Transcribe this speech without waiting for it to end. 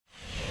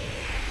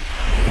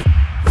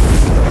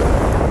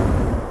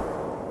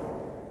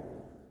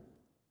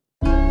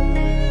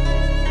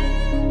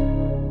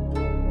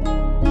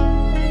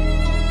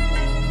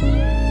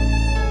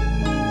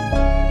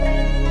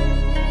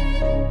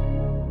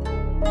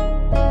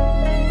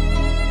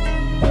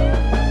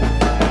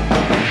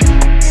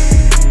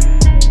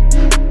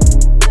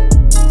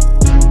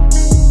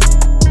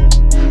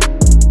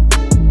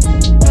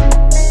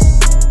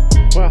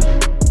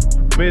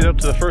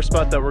to the first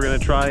spot that we're going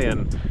to try,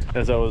 and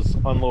as I was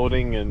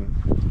unloading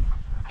and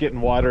getting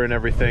water and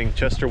everything,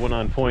 Chester went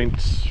on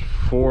point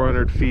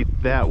 400 feet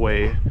that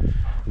way,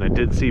 and I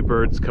did see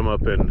birds come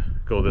up and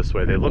go this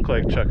way. They look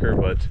like chukar,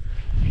 but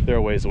they're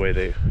a ways away.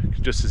 They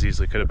just as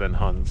easily could have been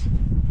huns.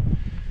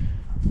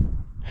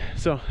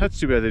 So that's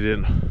too bad they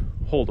didn't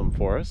hold them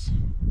for us,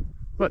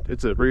 but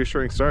it's a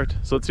reassuring start.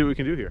 So let's see what we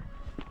can do here.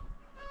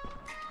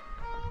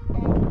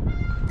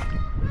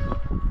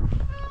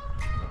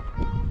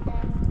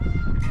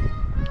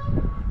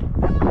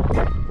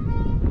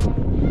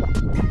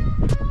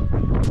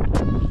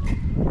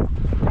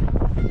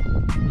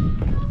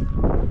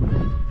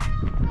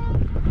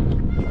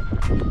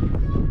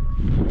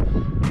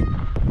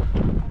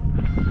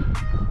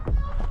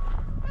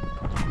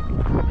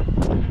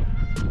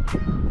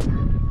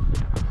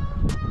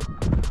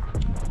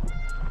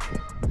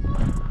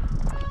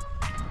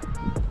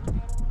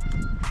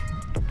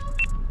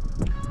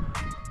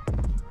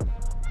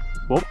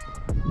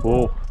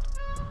 Whoa,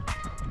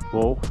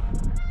 whoa,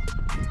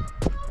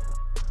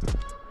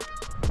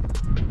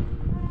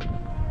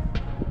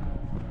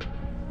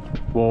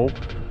 whoa,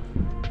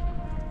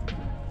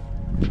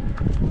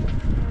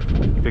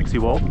 Dixie,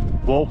 whoa,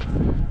 whoa,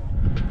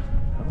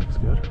 that looks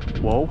good,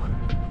 whoa,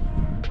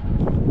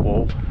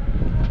 whoa,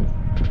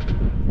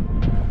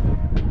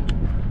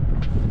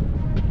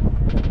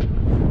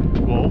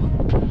 whoa,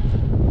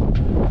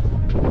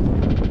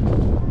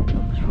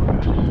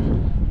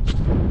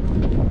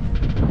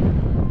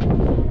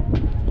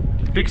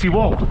 Dixie,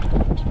 whoa!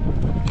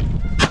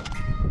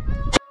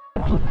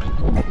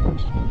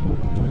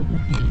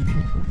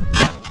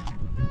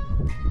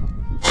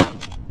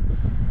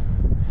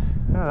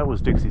 Yeah, that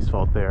was Dixie's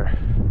fault there.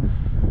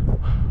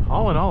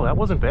 All in all, that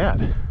wasn't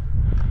bad.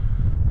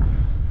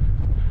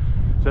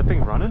 Is that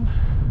thing running?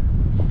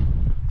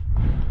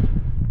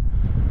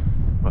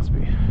 Must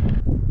be.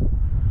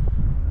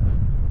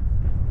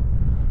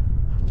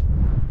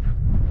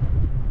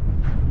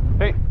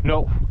 Hey,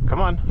 no,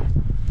 come on.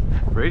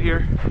 Right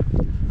here.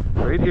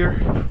 Right here.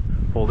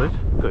 Hold it.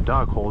 Good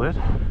dog, hold it.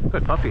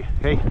 Good puppy.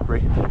 Hey,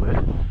 right, hold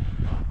it.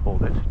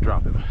 Hold it.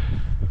 Drop him.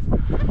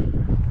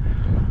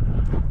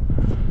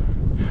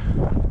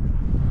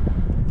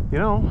 You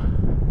know,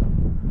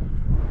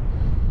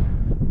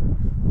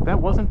 that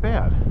wasn't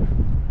bad.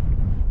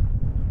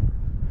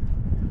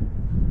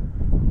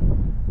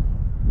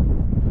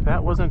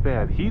 That wasn't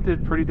bad. He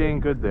did pretty dang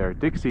good there.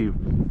 Dixie,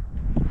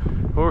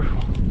 or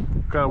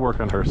gotta work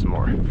on her some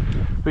more.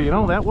 But you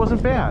know, that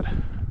wasn't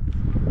bad.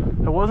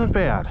 That wasn't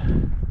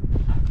bad.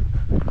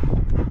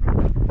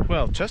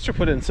 Well, Chester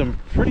put in some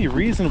pretty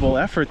reasonable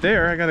effort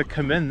there. I gotta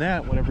commend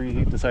that whenever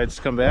he decides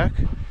to come back.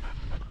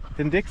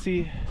 And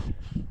Dixie,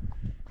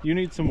 you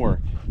need some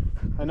work.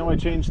 I know I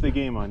changed the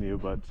game on you,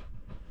 but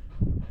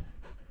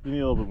you need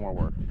a little bit more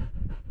work.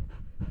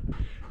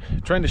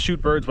 Trying to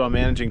shoot birds while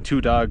managing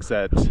two dogs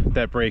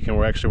that break, and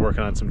we're actually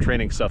working on some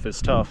training stuff, is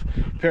tough.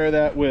 Pair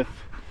that with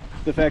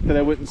the fact that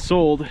I went and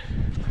sold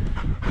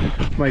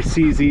my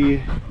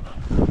CZ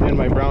and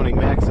my Browning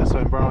Maxus, so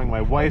I'm borrowing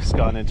my wife's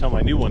gun until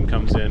my new one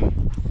comes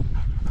in.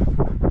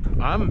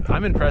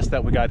 I'm impressed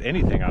that we got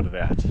anything out of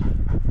that.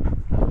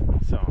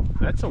 So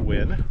that's a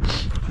win.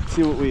 Let's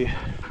see what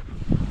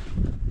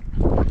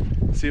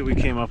we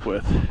came up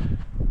with.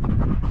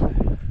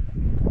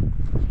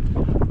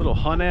 Little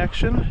hunt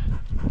action.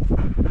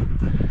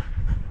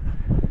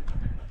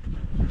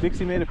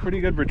 Dixie made a pretty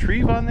good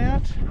retrieve on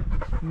that.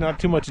 Not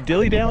too much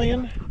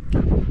dilly-dallying.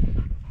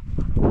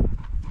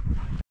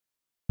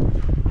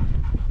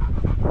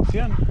 See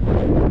on? I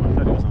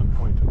thought he was on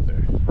point up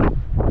there.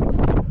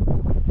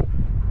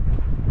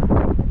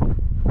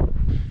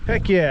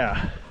 Heck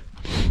yeah!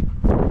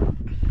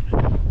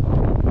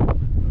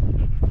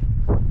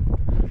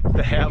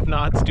 The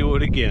have-nots do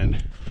it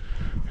again.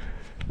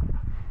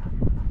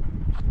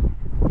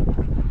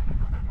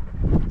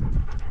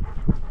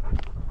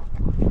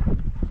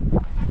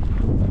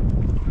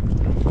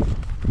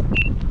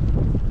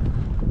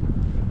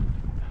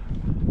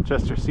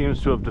 Chester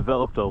seems to have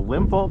developed a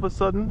limp all of a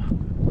sudden.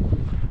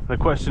 The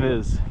question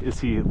is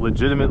he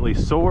legitimately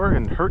sore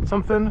and hurt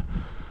something?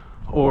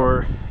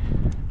 Or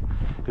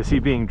is he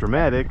being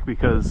dramatic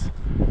because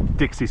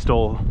Dixie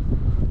stole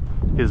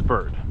his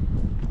bird?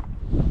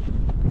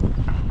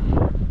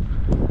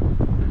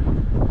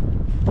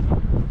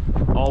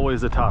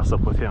 Always a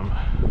toss-up with him.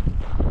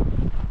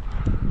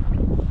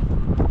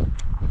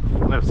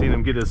 I've seen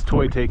him get his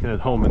toy taken at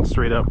home and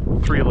straight up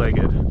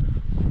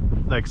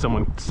three-legged, like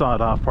someone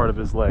sawed off part of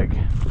his leg.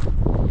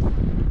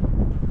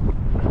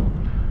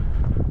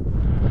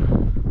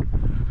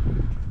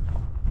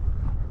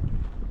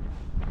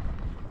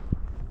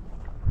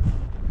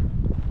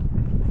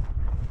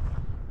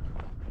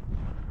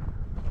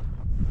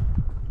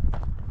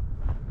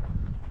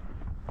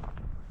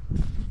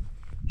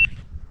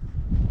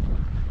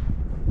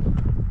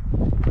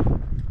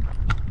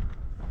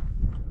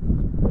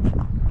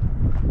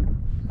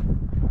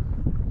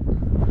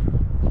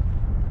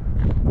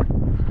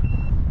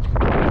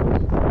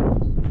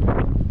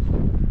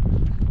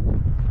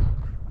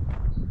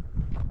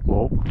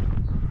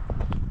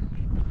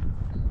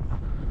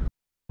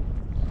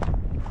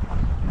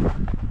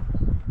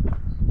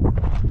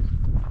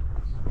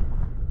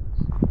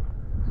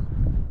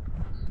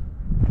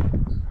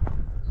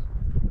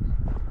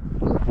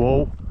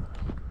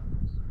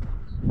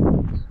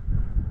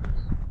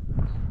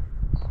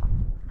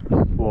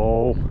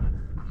 Whoa.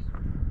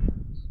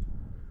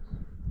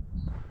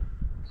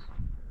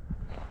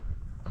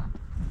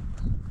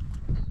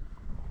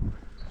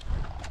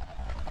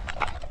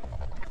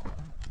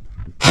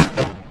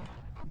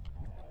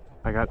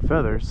 I got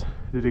feathers.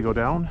 Did he go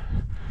down?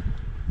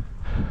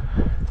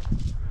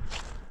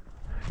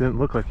 Didn't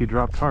look like he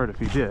dropped hard if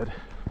he did.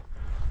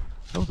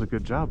 That was a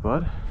good job,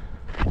 bud.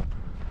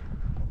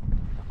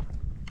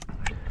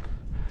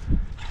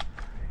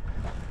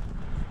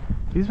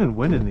 He's been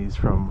winning these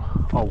from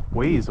a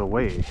ways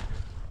away.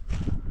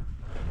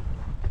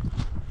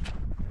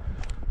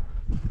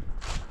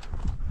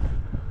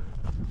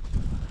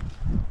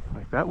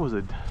 Like, that was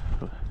a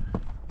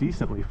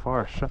decently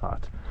far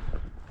shot.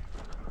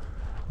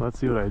 Let's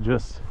see what I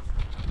just...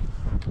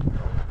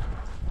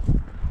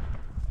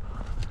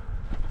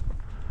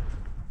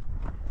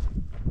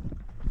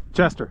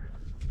 Chester.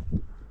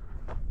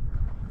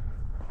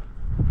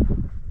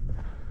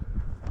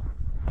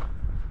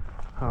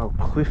 How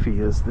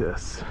cliffy is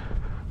this?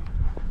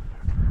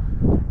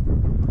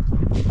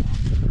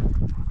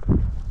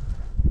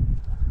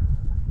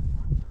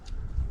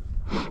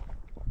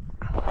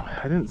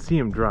 I didn't see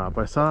him drop.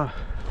 I saw...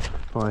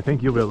 Well, I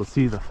think you'll be able to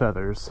see the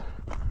feathers.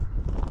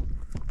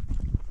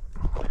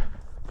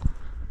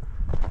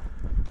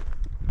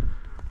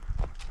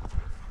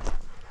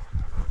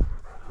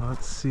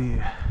 Let's see.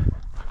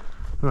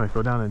 I might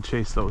go down and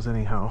chase those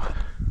anyhow.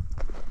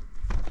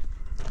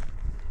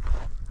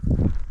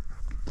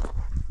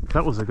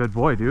 That was a good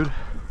boy, dude.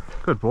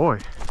 Good boy.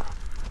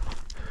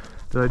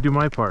 Did I do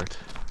my part?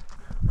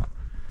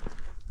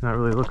 Not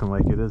really looking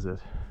like it, is it?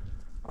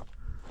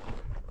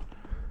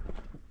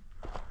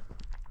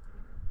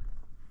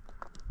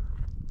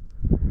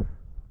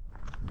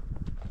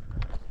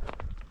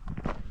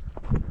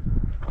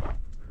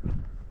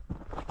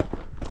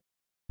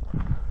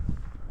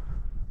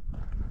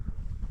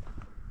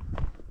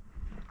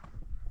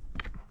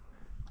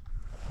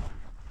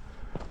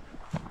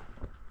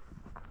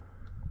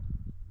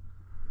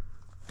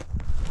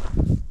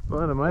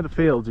 But I might have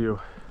failed you.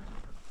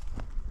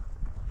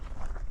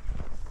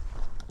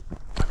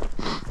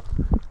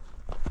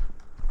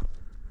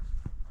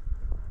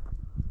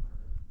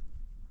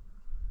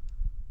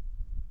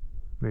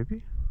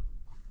 Maybe?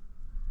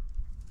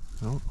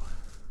 Nope.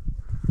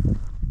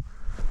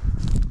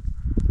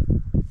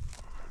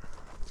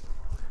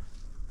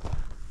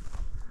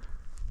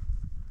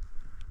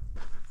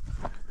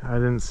 I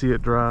didn't see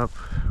it drop.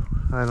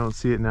 I don't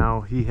see it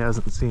now. He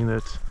hasn't seen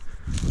it.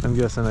 I'm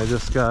guessing I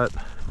just got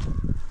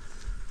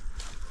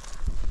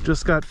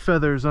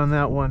feathers on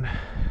that one.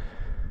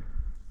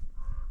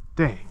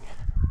 Dang.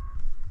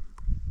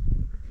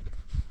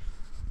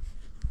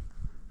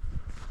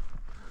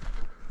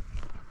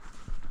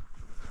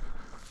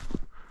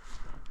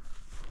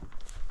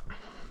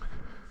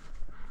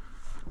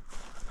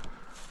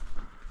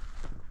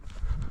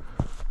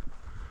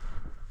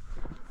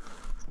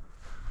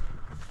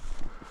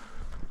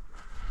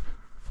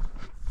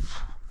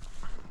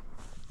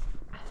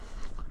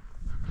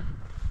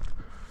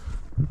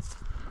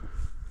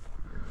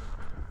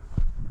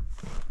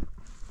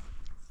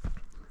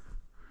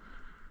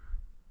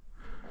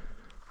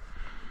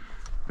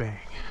 Bang.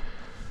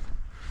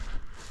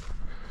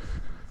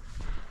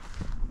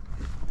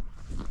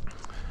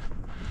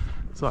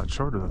 It's a lot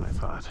shorter than I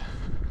thought.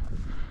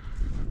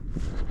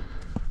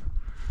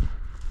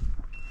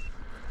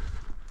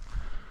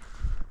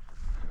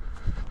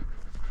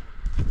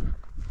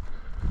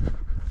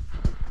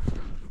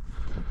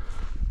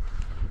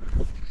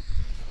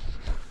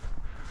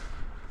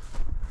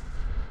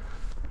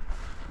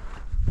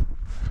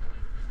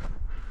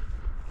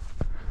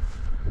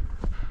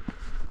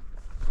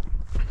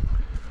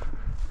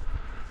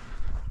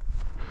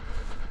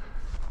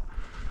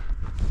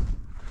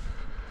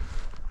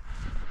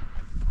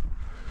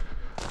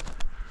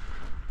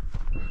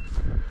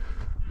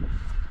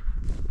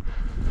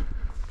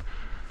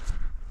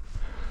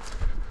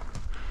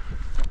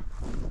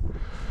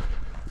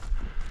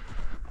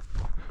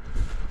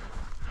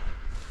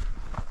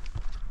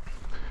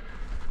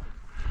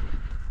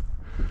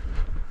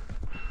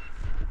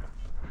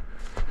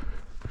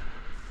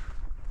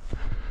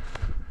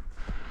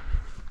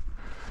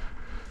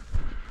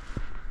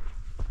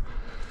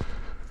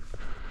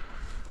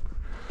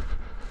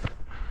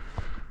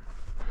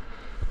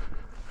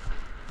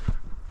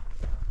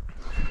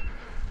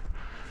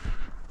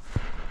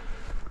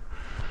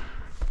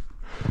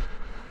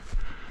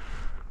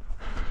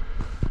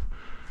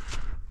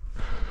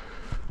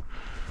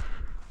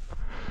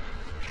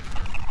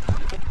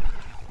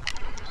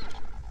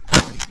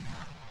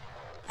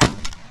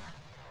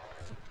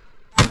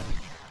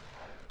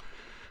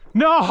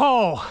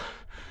 No!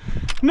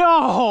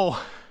 No!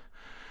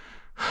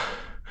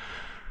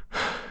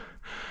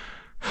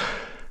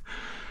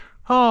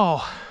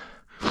 Oh,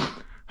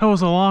 that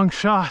was a long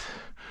shot.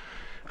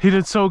 He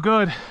did so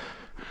good.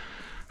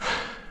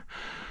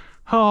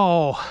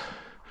 Oh,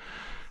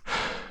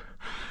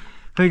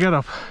 they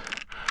got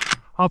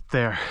up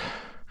there.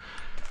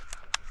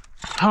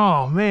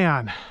 Oh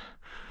man.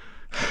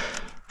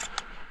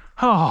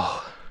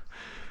 Oh,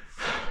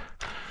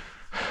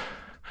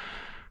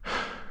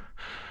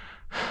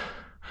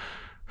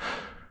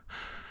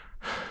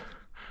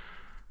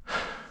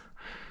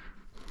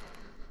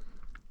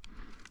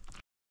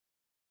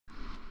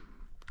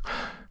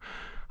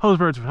 Those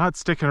birds were not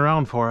sticking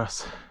around for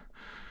us.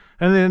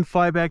 And they didn't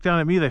fly back down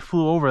at me, they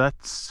flew over.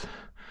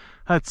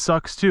 That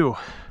sucks too.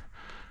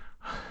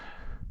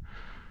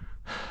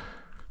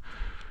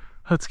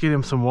 Let's get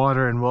him some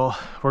water and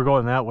we're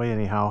going that way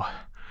anyhow.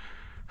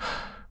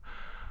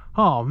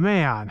 Oh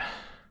man.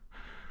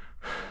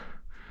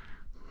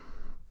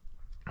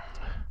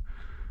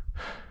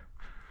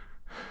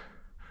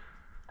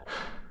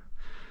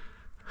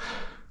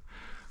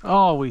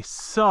 Oh, we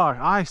suck.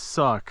 I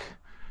suck.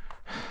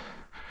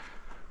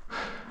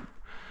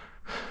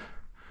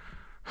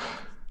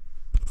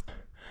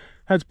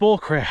 That's bull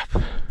crap.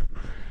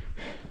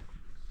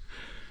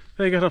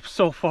 They got up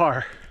so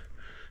far.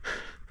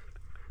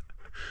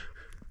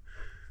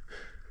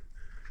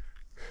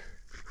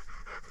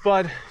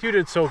 Bud, you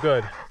did so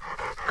good.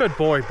 Good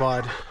boy,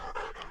 Bud.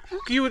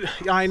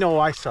 I know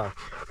I suck.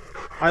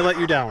 I let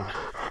you down.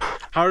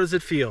 How does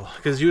it feel?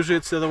 Because usually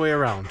it's the other way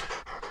around.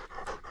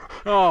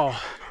 Oh,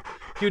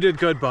 you did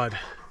good, Bud.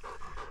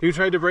 You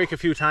tried to break a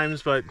few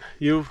times, but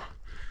you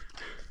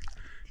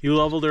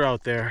leveled her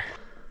out there.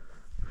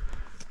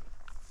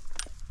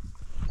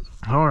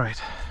 All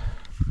right.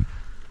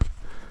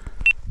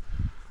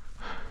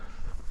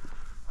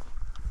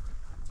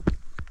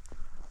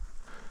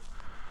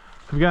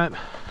 We've got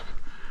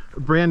a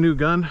brand new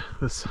gun,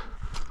 this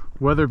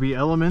Weatherby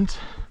Element.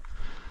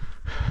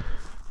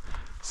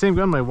 Same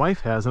gun my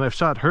wife has, and I've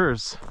shot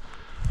hers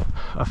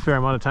a fair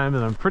amount of times,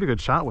 and I'm a pretty good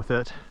shot with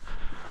it.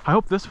 I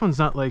hope this one's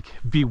not like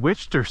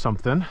bewitched or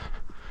something,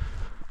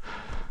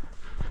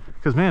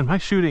 because man, my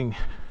shooting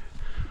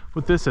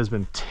with this has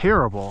been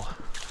terrible.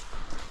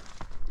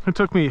 It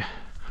took me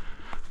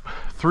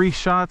 3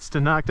 shots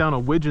to knock down a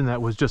widgeon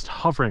that was just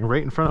hovering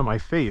right in front of my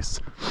face,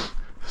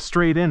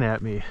 straight in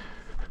at me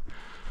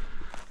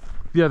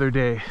the other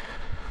day.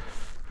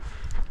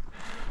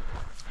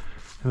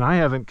 And I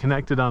haven't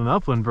connected on an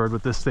upland bird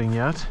with this thing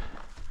yet.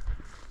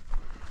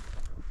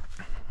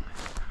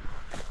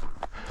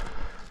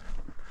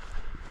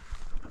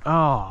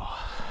 Oh.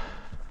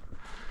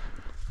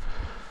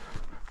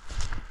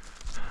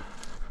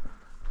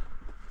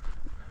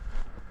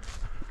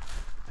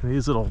 And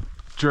these little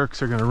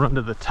jerks are going to run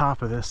to the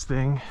top of this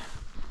thing.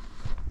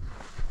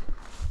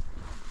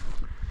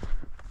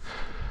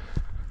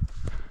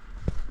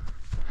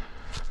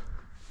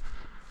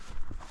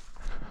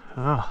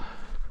 Oh,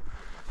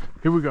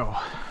 here we go.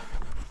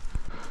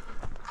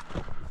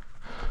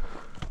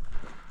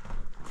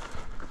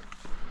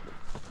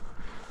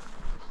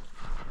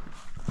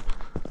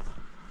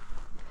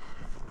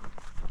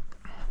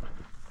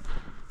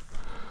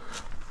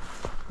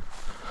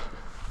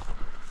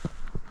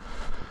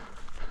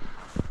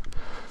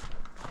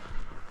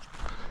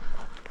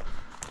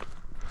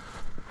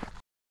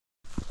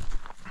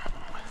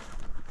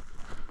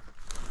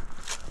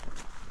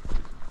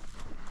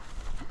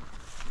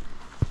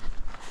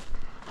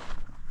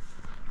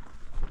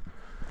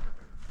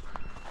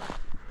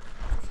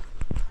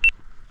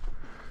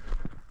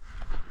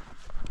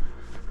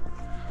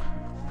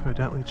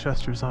 Evidently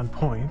Chester's on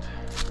point.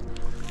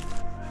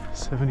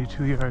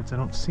 72 yards, I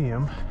don't see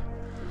him.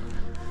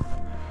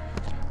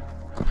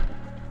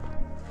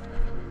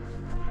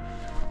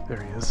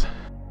 There he is.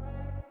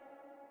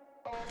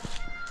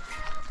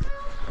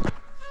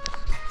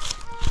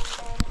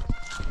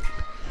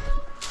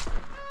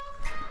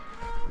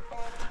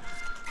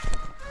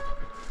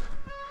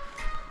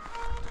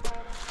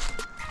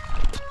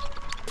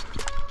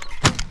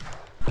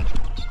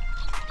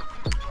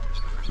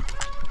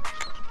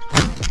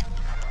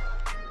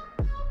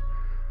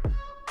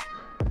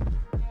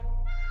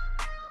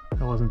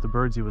 That wasn't the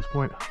birds he was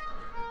pointing.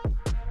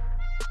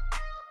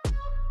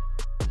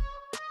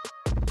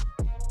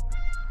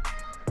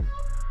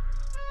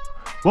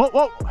 Whoa,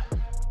 whoa!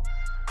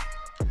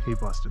 He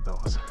busted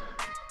those.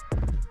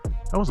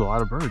 That was a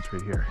lot of birds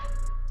right here.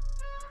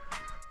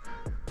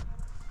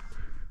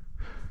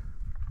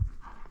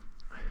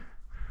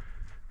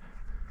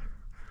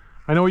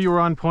 I know you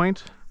were on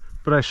point,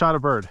 but I shot a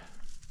bird.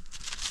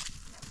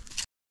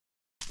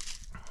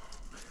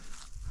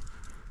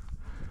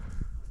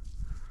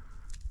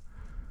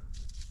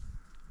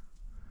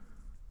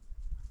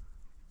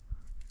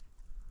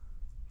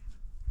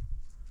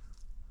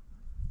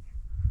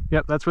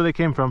 Yep, that's where they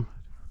came from.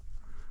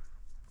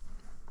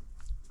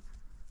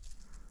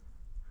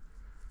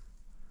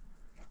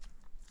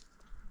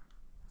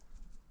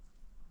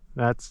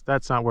 That's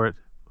not where it...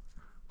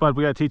 Bud,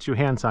 we gotta teach you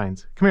hand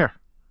signs. Come here.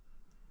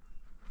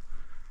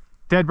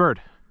 Dead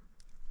bird.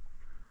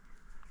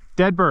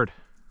 Dead bird.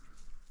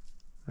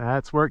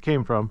 That's where it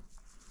came from.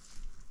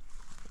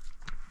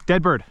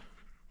 Dead bird.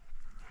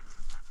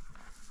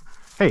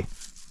 Hey.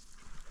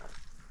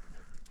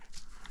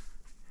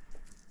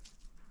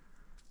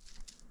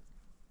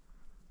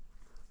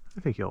 I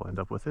think you'll end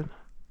up with it.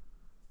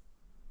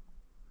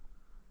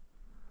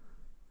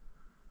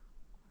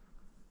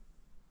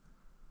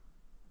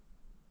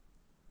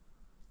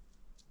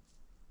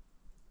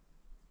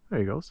 There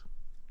he goes.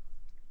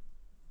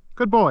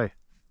 Good boy.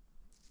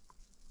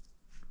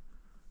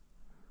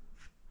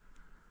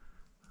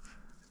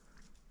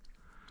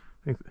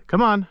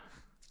 Come on.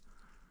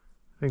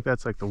 think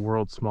that's like the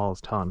world's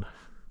smallest hun.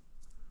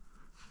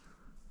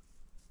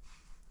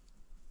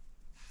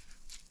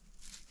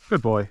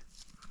 Good boy.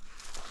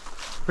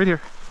 Right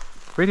here.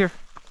 Right here.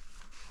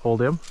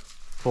 Hold him.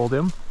 Hold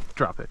him.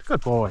 Drop it.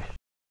 Good boy.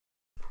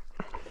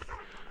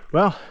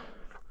 Well,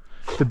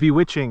 the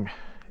bewitching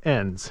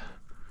ends.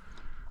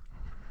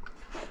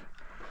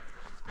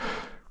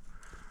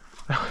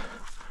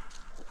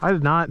 I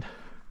did not.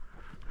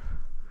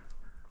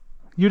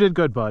 You did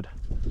good, bud.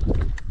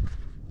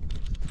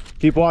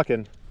 Keep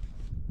walking.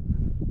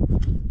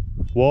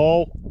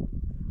 Whoa.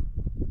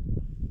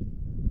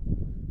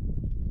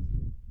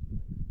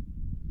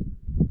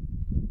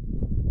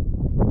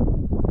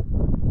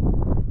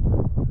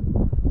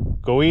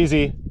 Go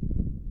easy.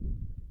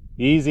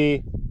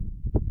 Easy.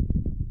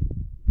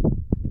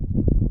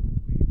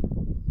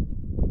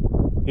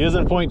 He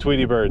doesn't point,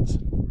 Tweety birds.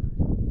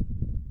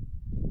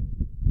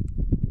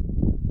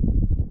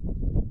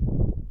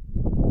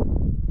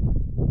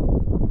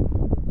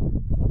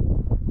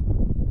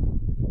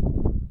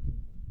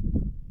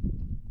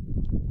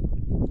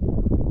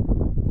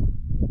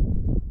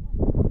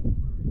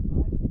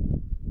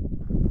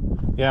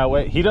 Yeah,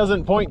 wait, he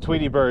doesn't point,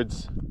 Tweety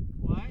birds.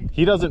 What?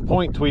 He doesn't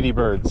point, Tweety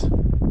birds.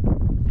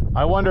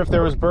 I wonder if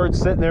there was birds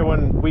sitting there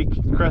when we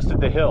crested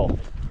the hill.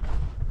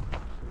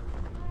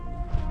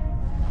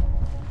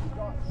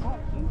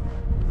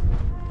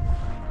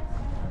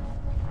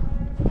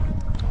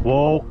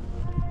 Whoa.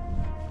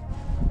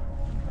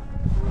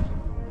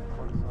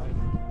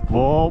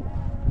 Whoa.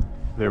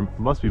 There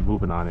must be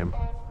moving on him.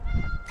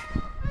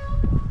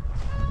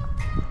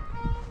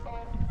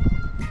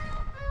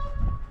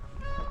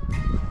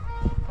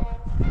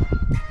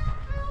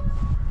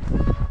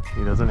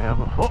 He doesn't have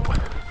a... Oh.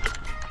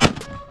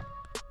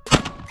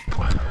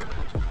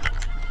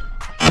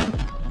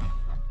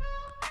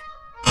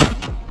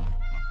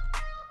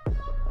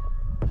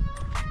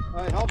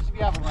 It helps if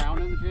you have a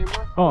round in the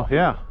chamber. Oh,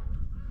 yeah.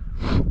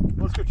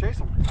 Let's go chase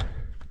him.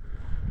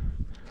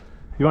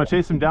 You want to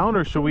chase him down,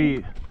 or should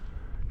we...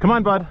 Come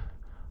on, bud.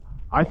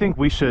 I think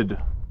we should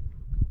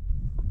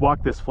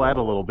walk this flat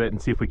a little bit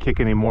and see if we kick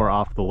any more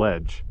off the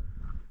ledge.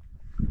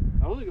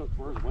 I don't think those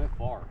birds went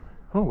far.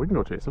 Oh, we can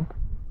go chase him.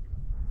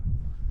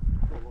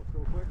 Go look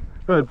real quick.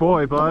 Good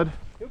boy, bud.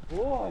 Good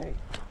boy.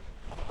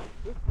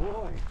 Good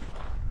boy.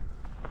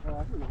 Oh,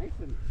 that's nice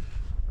and...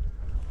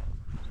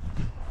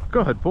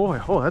 Good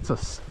boy. Oh, that's a...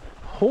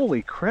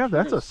 Holy crap,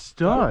 that's a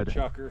stud.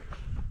 Chucker.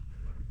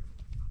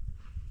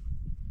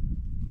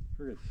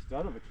 Friggin'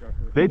 stud of a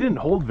chucker. They didn't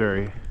hold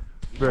very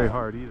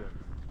hard either.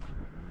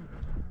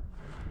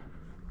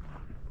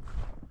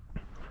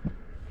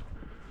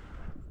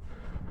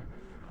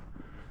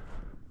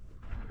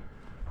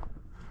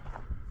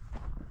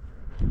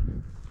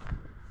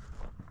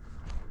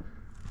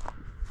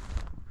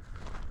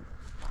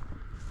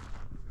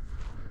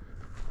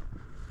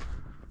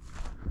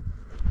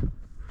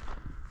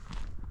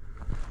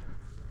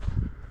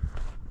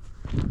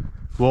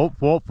 Whoop,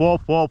 whoop,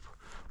 whoop, whoop.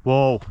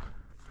 Whoa.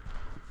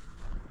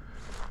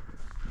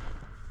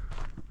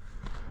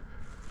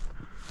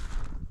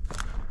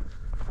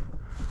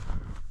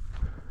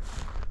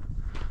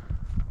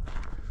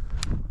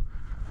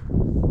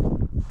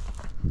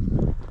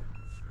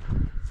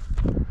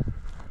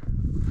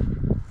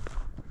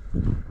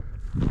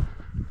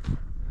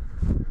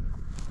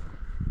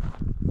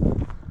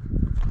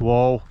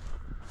 Whoa.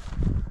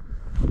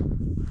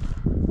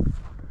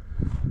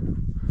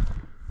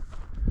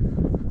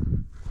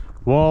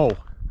 Whoa.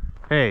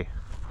 Hey.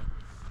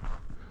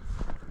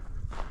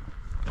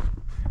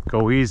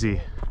 Go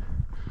easy.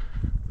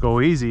 Go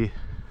easy.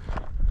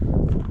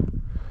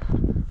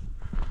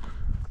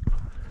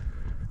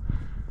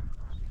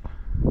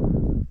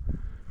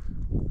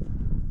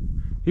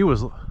 He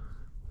was...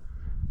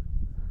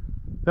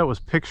 That was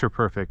picture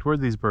perfect.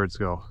 Where'd these birds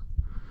go?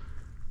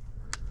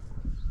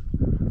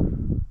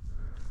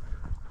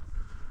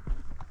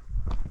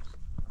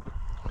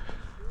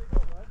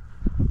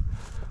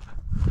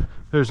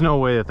 There's no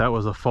way that that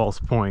was a false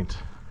point.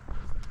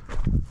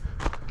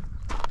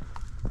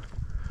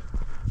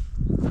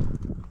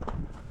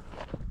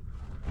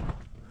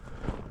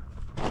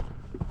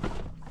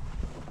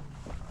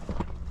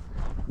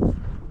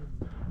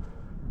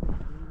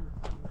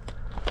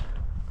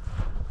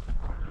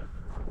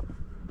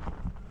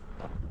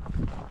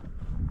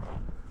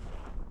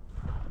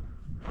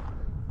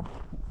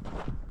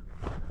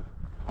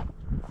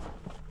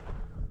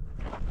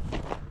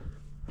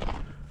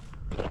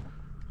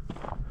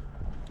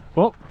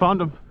 Oh, found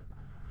him.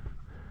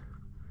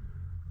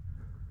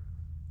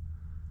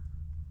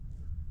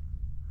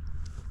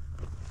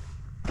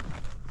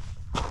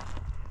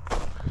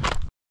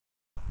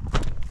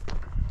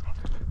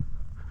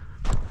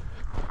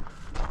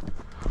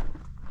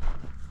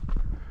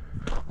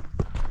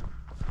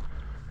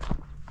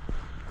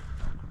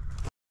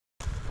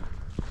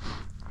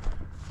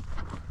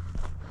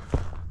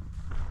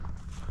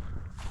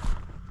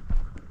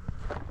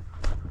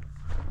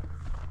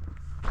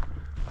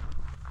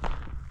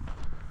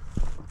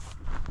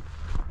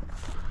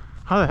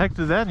 How the heck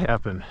did that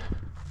happen?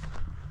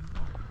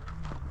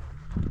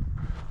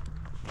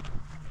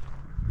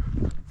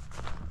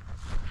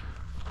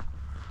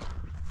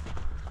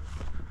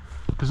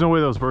 There's no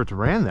way those birds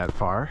ran that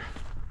far.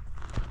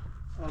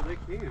 Oh, they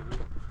can.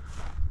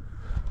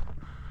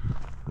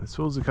 I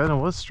suppose it kind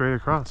of was straight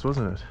across,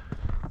 wasn't it?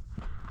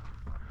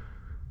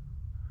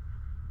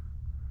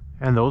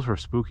 And those were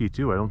spooky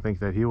too. I don't think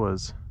that he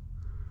was.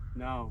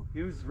 No,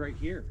 he was right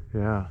here.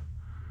 Yeah.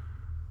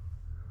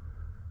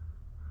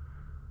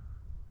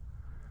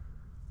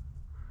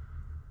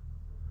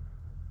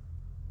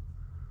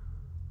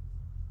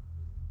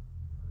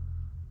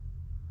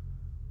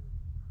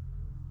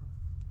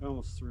 I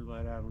almost threw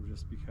that at him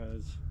just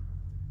because.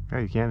 Yeah,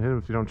 you can't hit him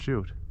if you don't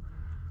shoot.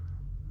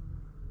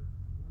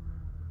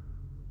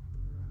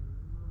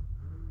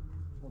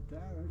 Well, Dad,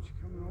 aren't you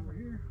coming over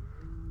here?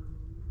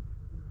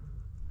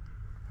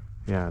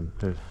 Yeah,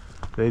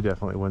 they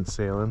definitely went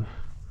sailing.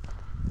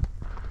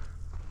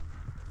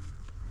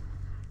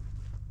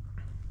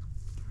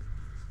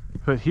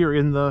 But here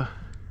in the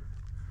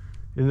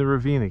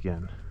ravine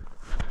again.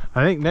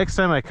 I think next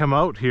time I come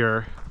out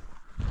here,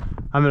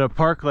 I'm gonna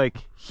park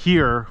like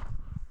here,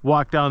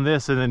 walk down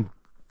this, and then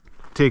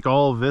take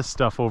all of this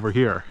stuff over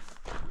here.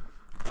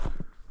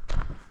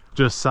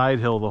 Just side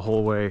hill the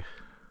whole way.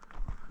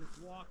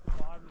 Just walk the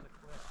bottom of the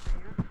cliff,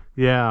 man.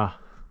 Yeah.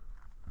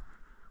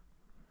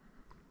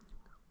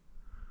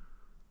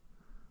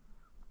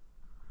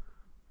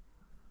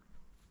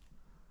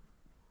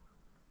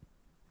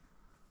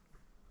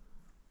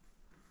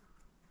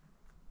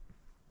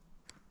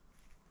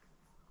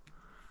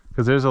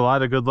 Because there's a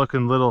lot of good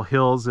looking little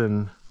hills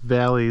and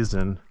valleys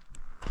and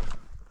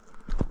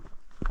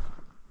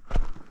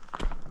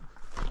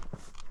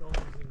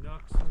Gullies and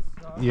nooks and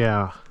stuff.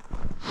 yeah.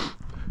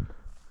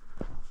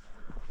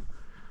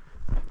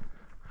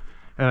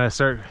 And I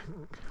start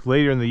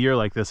later in the year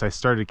like this, I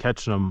started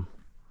catching them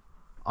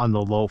on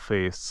the low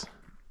face.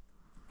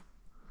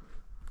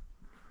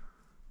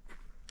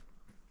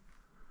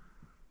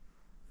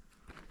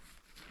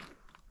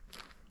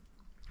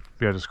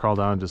 Yeah, just crawl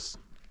down, just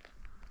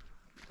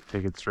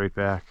take it straight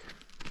back.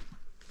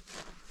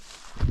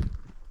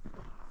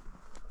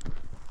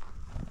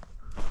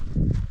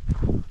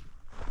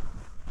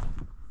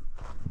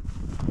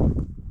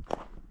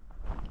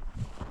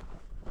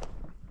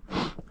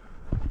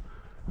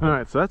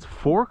 Alright, so that's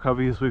 4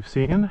 cubbies we've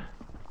seen. And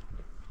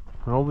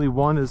only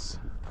one is...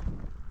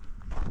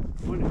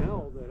 One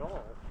held at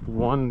all.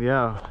 One,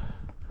 yeah.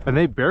 And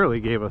they barely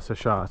gave us a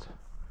shot.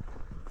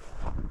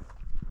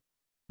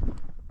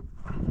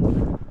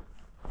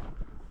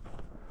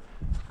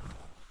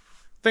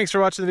 Thanks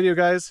for watching the video,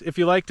 guys. If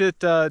you liked it,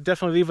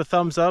 definitely leave a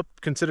thumbs up,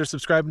 consider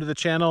subscribing to the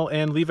channel,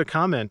 and leave a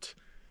comment.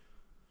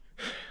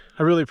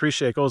 I really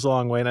appreciate it. It goes a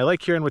long way, and I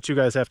like hearing what you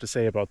guys have to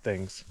say about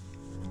things.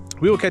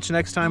 We will catch you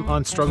next time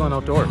on Struggling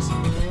Outdoors.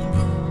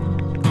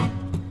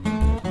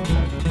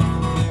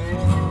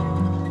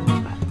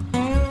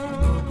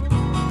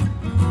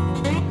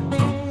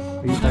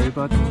 Are you tired,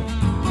 bud?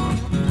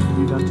 Have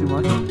you done too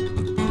much?